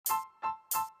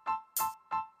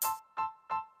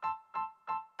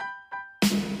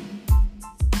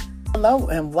Hello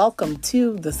and welcome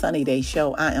to the Sunny Day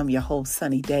Show. I am your host,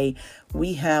 Sunny Day.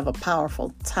 We have a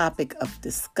powerful topic of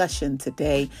discussion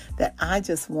today that I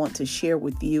just want to share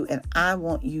with you, and I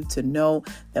want you to know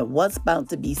that what's about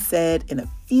to be said in a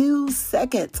few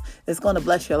seconds is going to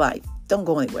bless your life. Don't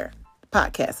go anywhere. The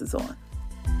podcast is on.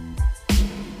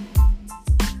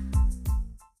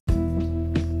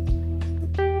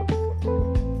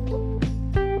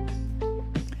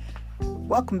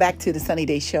 Welcome back to the Sunny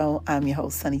Day Show. I'm your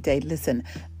host, Sunny Day. Listen,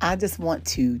 I just want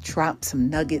to drop some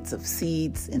nuggets of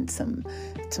seeds and some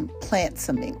plant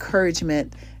some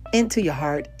encouragement into your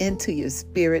heart, into your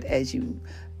spirit as you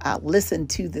listen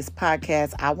to this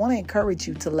podcast. I want to encourage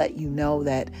you to let you know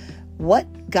that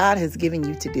what God has given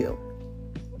you to do,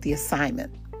 the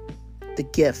assignment, the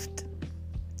gift,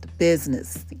 the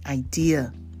business, the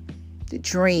idea, the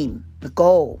dream, the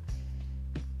goal,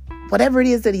 whatever it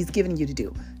is that He's given you to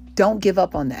do, don't give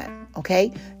up on that,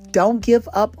 okay? Don't give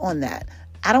up on that.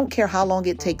 I don't care how long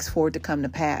it takes for it to come to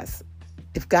pass.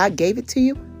 If God gave it to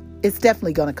you, it's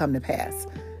definitely going to come to pass.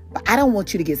 But I don't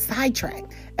want you to get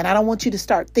sidetracked. And I don't want you to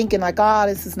start thinking like, oh,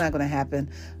 this is not going to happen.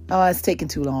 Oh, it's taking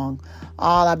too long.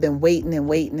 Oh, I've been waiting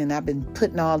and I've been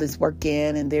putting all this work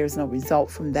in and there's no result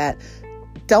from that.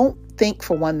 Don't think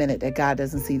for 1 minute that God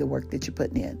doesn't see the work that you're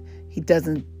putting in. He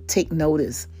doesn't take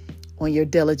notice on your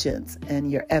diligence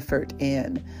and your effort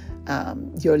and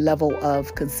your level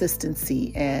of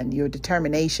consistency and your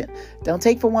determination. Don't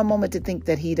take for one moment to think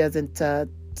that He doesn't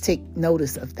take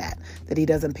notice of that He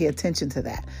doesn't pay attention to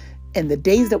that. In the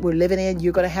days that we're living in,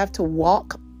 you're going to have to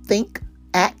walk, think,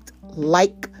 act,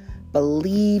 like,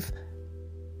 believe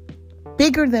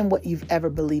bigger than what you've ever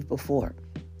believed before.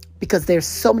 Because there's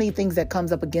so many things that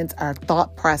comes up against our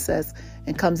thought process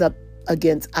and comes up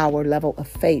against our level of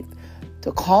faith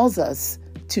to cause us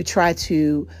to try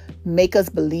to make us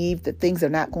believe that things are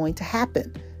not going to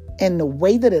happen. And the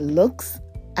way that it looks,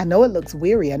 I know it looks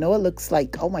weary. I know it looks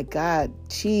like, oh my God,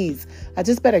 geez, I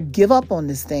just better give up on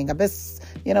this thing. I best,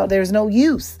 there's no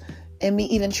use in me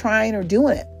even trying or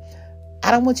doing it.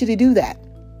 I don't want you to do that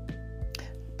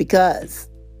because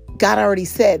God already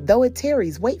said, though it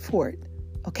tarries, wait for it.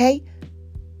 Okay?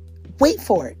 Wait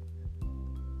for it.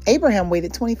 Abraham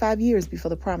waited 25 years before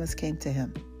the promise came to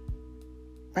him.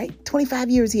 Right? 25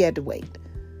 years he had to wait.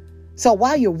 So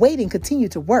while you're waiting, continue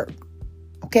to work.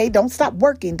 Okay? Don't stop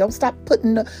working. Don't stop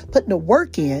putting the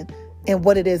work in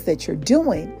what it is that you're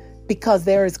doing, because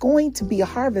there is going to be a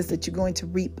harvest that you're going to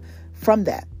reap from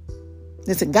that.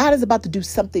 Listen, God is about to do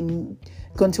something,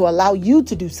 going to allow you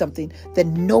to do something that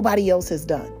nobody else has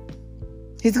done.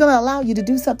 He's going to allow you to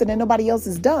do something that nobody else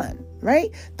has done, right?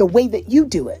 The way that you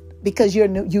do it, because you're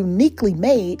uniquely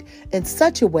made in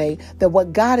such a way that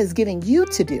what God is giving you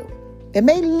to do, it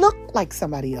may look like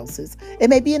somebody else's. It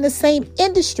may be in the same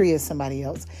industry as somebody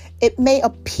else. It may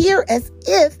appear as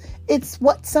if it's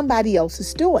what somebody else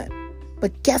is doing.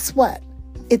 But guess what?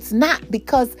 It's not,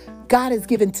 because God has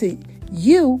given to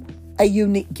you a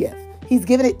unique gift. He's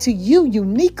given it to you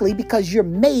uniquely because you're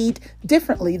made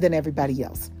differently than everybody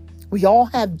else. We all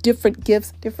have different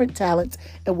gifts, different talents,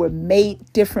 and we're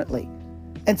made differently.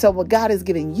 And so what God is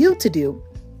giving you to do,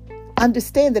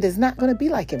 understand that it's not going to be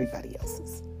like everybody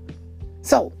else's.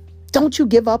 So don't you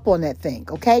give up on that thing,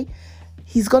 okay?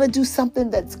 He's going to do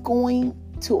something he's going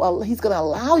to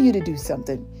allow you to do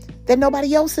something that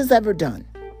nobody else has ever done,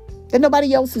 that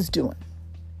nobody else is doing.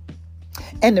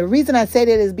 And the reason I say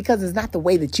that is because it's not the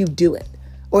way that you do it,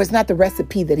 or it's not the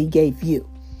recipe that He gave you,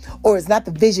 or it's not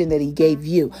the vision that He gave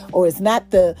you, or it's not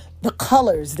the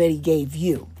colors that He gave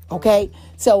you, okay?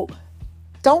 So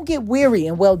don't get weary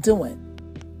in well-doing,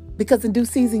 because in due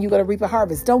season, you're going to reap a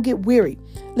harvest. Don't get weary.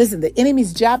 Listen, the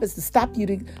enemy's job is to stop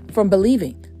you from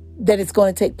believing that it's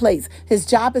going to take place. His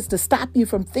job is to stop you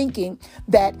from thinking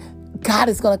that God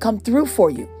is going to come through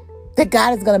for you, that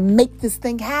God is going to make this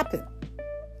thing happen.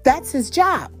 That's his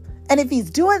job. And if he's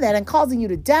doing that and causing you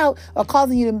to doubt or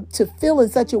causing you to feel in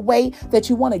such a way that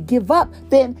you want to give up,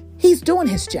 then he's doing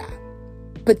his job.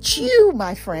 But you,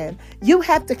 my friend, you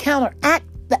have to counteract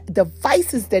the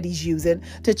devices that he's using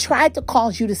to try to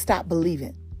cause you to stop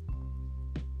believing.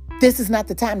 This is not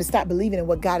the time to stop believing in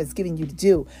what God is giving you to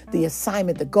do. The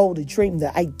assignment, the goal, the dream,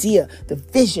 the idea, the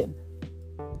vision.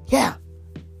 Yeah.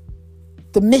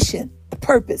 The mission, the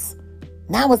purpose.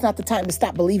 Now is not the time to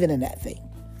stop believing in that thing.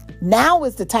 Now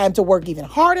is the time to work even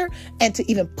harder and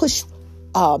to even push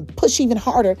even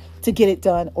harder to get it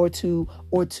done, or to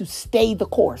stay the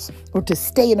course, or to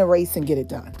stay in a race and get it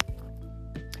done.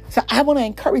 So I want to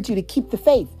encourage you to keep the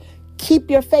faith. Keep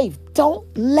your faith. Don't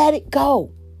let it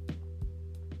go.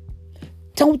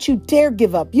 Don't you dare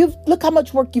give up. Look how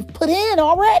much work you've put in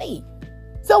already.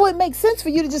 So it makes sense for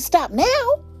you to just stop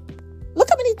now.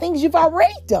 things you've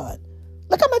already done.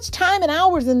 Look how much time and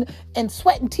hours and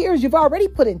sweat and tears you've already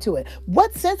put into it.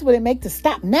 What sense would it make to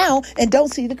stop now and don't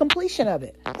see the completion of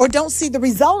it, or don't see the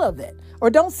result of it, or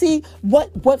don't see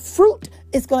what fruit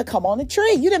is going to come on the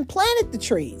tree? You didn't plant the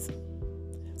trees.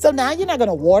 So now you're not going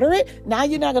to water it. Now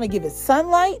you're not going to give it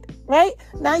sunlight, right?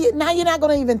 Now you're not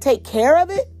going to even take care of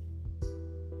it.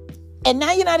 And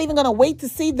now you're not even going to wait to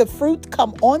see the fruit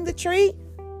come on the tree.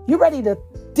 You're ready to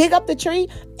dig up the tree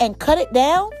and cut it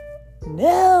down?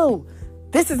 No,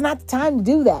 this is not the time to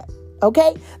do that.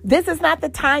 Okay? This is not the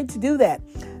time to do that.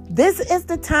 This is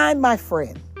the time, my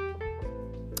friend,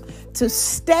 to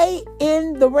stay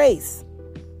in the race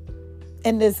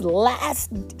in this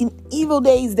last evil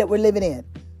days that we're living in.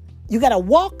 You got to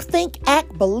walk, think,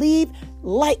 act, believe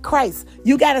like Christ.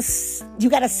 You got to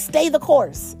stay the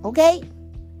course, okay?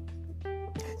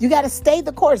 You got to stay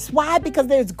the course. Why? Because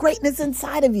there's greatness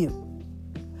inside of you.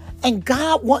 And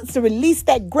God wants to release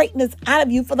that greatness out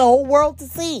of you for the whole world to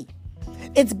see.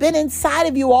 It's been inside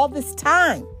of you all this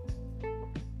time.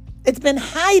 It's been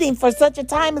hiding for such a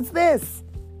time as this.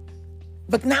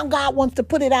 But now God wants to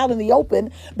put it out in the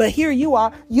open. But here you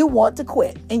are, you want to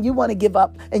quit and you want to give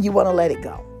up and you want to let it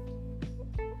go.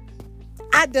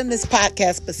 I've done this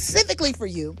podcast specifically for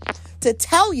you to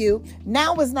tell you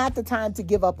now is not the time to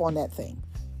give up on that thing.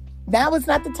 Now is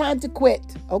not the time to quit,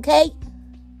 okay?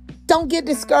 Don't get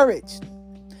discouraged.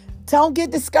 Don't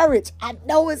get discouraged. I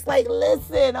know it's like,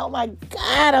 listen, oh my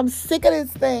God, I'm sick of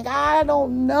this thing. I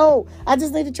don't know. I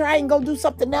just need to try and go do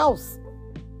something else.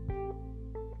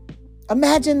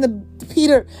 Imagine the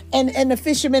Peter and the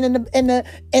fishermen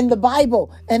in the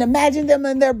Bible, and imagine them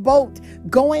in their boat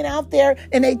going out there,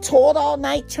 and they toiled all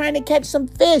night trying to catch some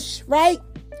fish, right?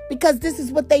 Because this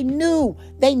is what they knew.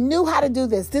 They knew how to do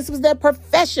this. This was their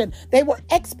profession. They were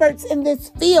experts in this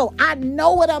field. I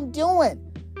know what I'm doing.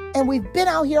 And we've been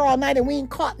out here all night and we ain't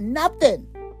caught nothing.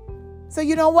 So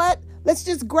you know what? Let's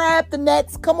just grab the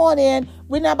nets. Come on in.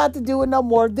 We're not about to do it no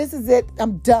more. This is it.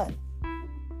 I'm done.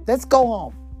 Let's go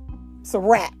home. It's a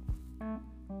wrap.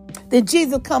 Then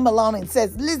Jesus come along and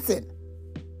says, listen,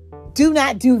 do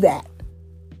not do that.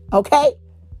 Okay?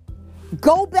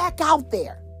 Go back out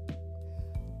there.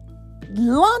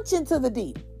 Launch into the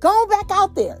deep. Go back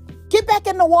out there. Get back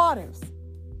in the waters.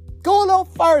 Go a little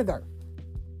further.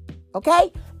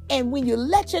 Okay? And when you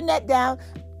let your net down,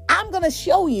 I'm going to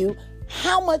show you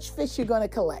how much fish you're going to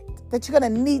collect. That you're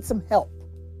going to need some help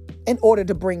in order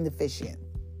to bring the fish in.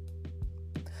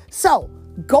 So,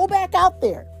 go back out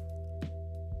there.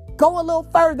 Go a little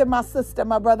further, my sister,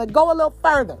 my brother. Go a little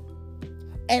further.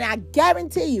 And I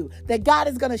guarantee you that God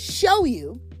is going to show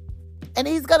you, and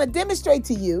he's going to demonstrate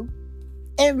to you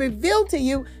and reveal to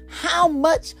you how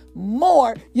much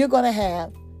more you're going to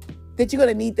have, that you're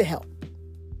going to need the help.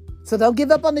 So don't give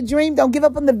up on the dream. Don't give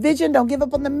up on the vision. Don't give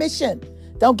up on the mission.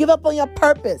 Don't give up on your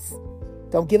purpose.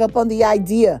 Don't give up on the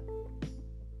idea.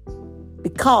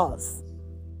 Because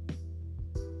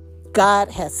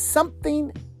God has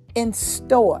something in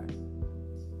store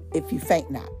if you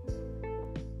faint not.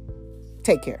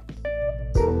 Take care.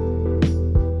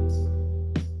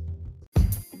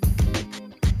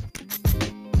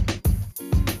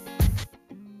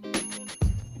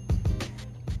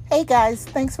 Hey guys,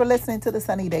 thanks for listening to the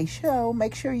Sunny Day Show.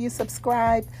 Make sure you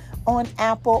subscribe on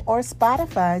Apple or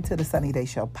Spotify to the Sunny Day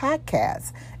Show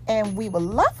podcast. And we would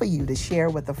love for you to share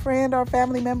with a friend or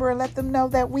family member and let them know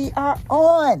that we are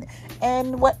on.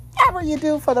 And whatever you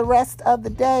do for the rest of the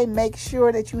day, make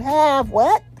sure that you have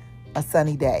what? A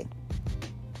sunny day.